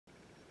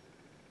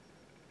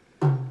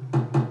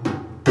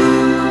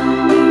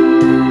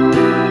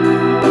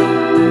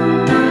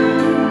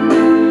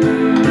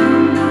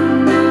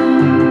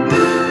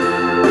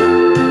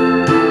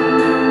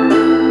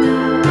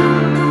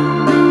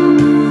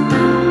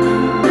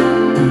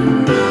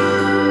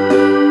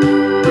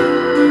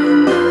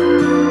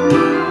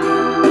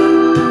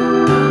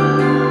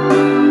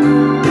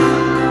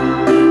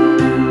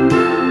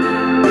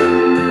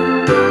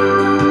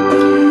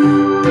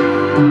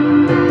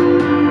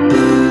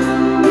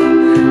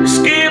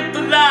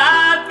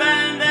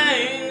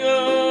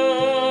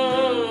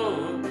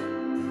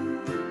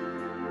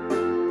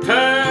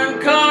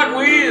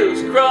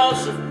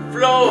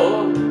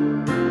floor.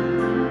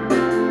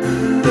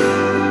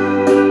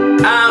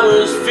 I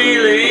was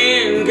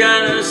feeling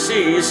kinda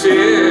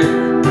seasick,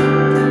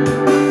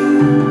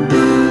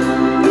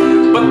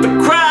 but the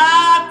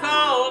crowd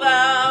called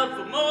out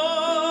for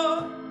more.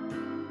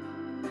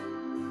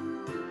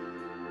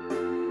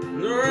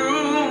 The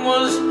room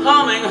was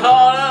humming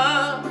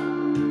harder,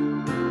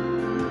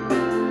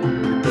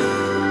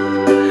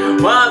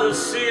 while the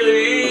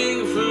ceiling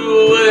flew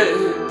away.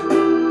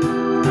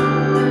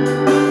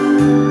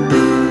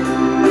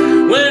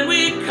 When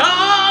we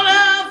called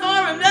out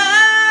for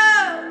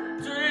another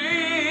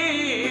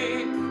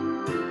drink,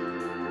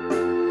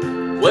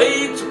 way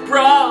to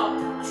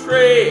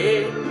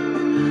portray,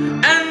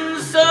 and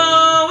so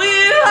we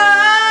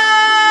hesitated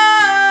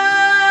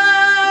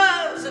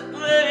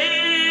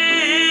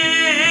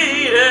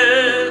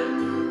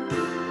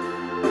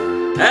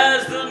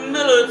as the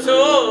miller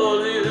told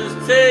his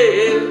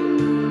tale.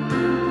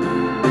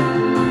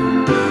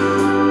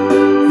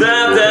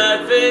 That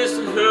face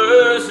of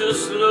hers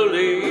just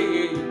slowly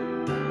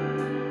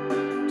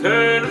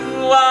turned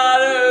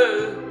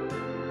whiter,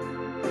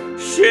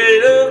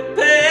 shade of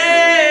pale.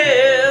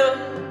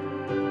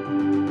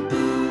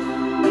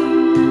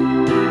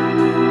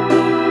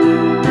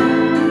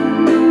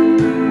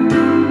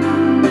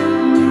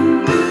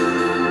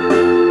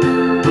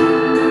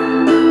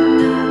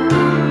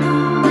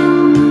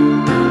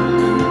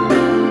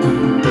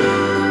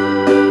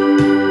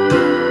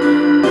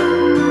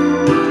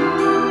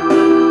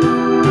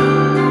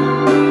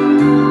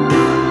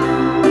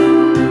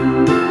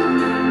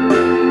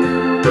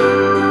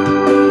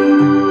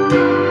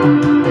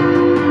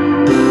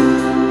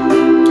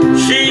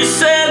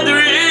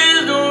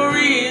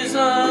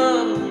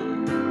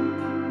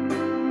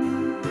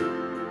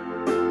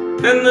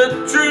 And the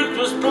truth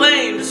was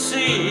plain to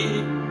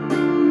see.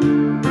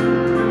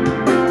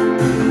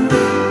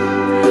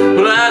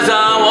 But as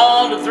I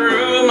wandered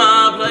through my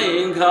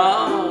playing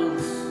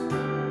cards,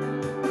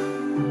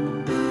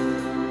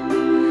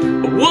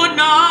 I would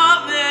not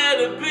let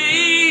it be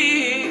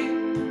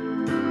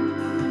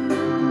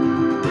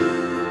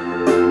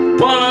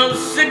one of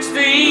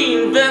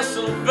 16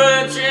 vessel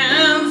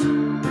virgins.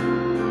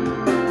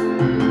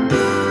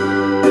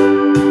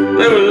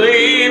 They were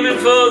leaving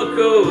for the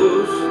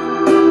coast.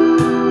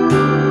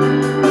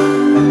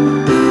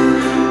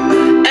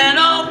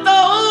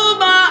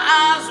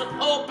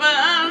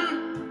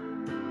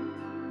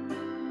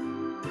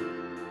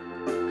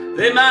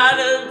 They might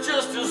have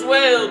just as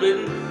well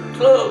been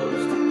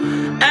closed,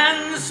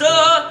 and so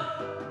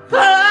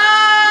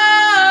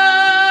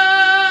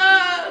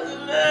as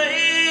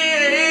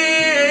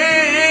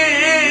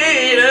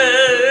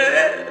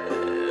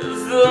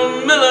the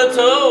miller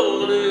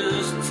told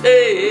his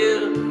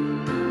tale,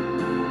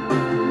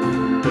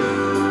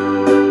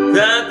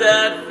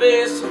 that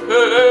face of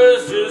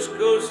hers just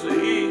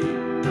ghostly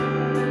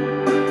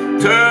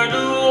turned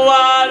to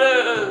water,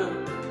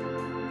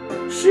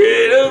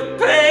 shade of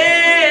pale.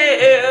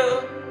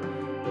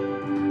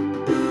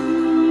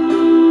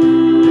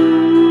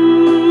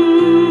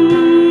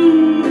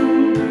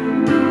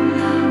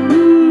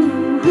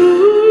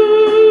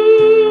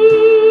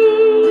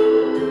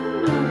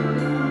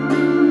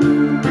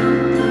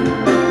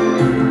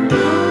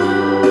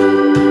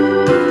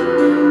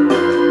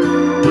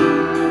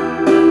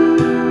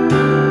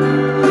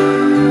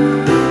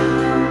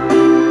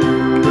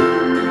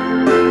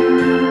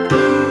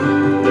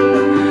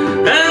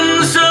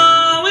 And so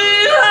we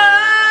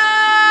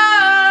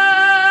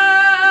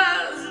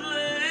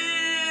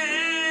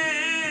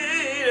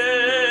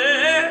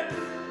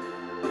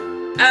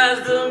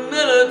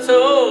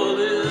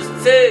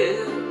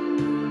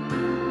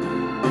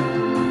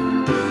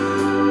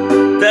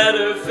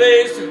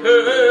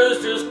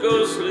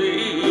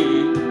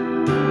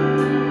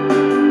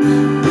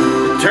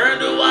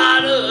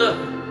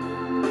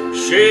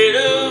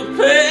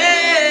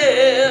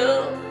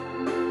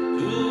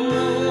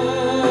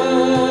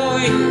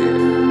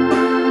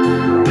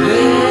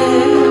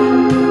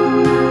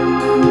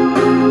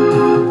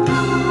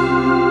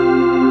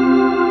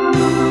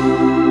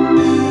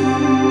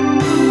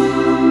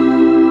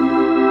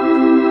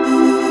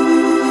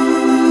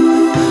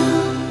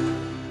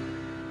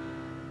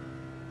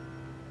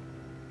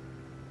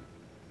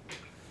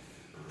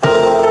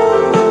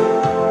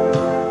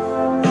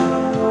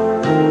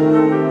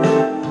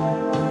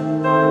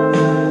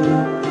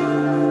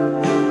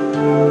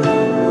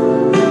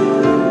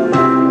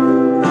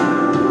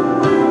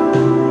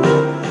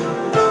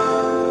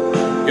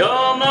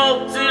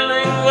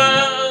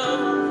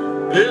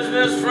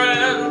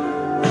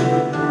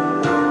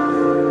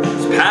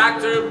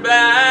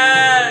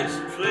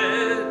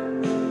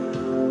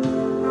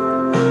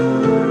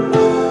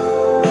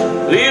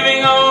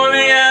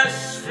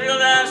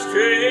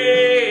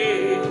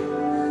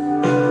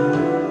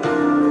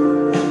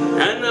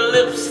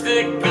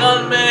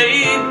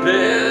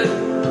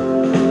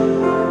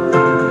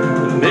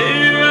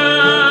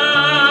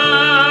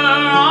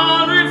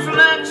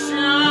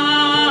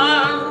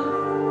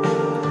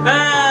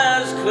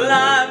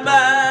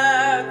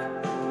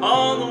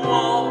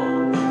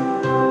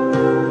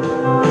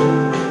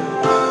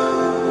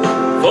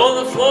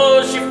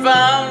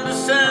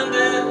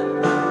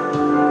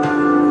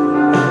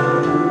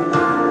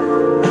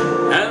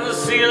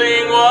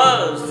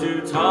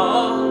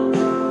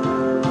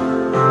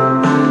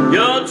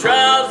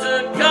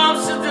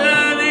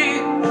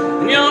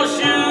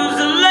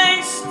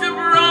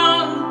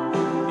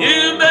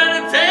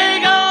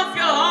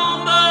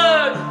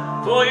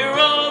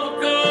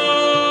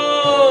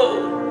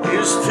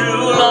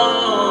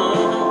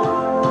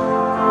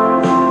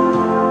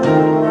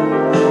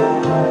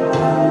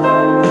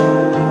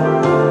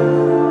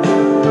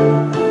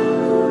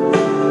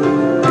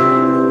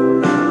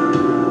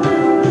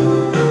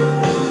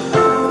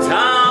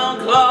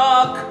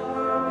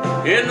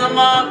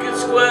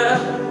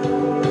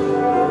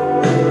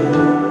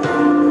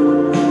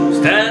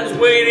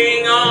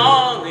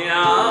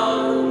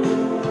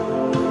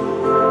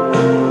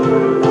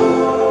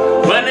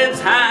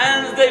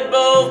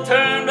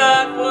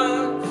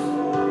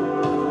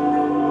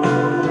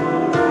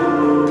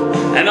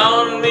and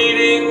on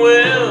meeting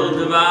will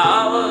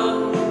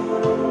devour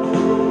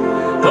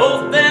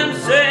both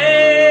themselves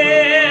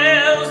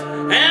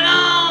and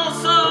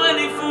also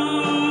any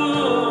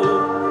fool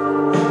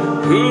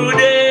who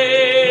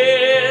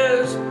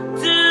dares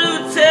to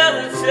tell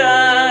the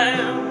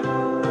time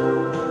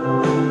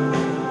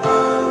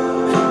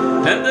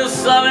that the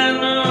sun and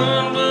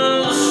moon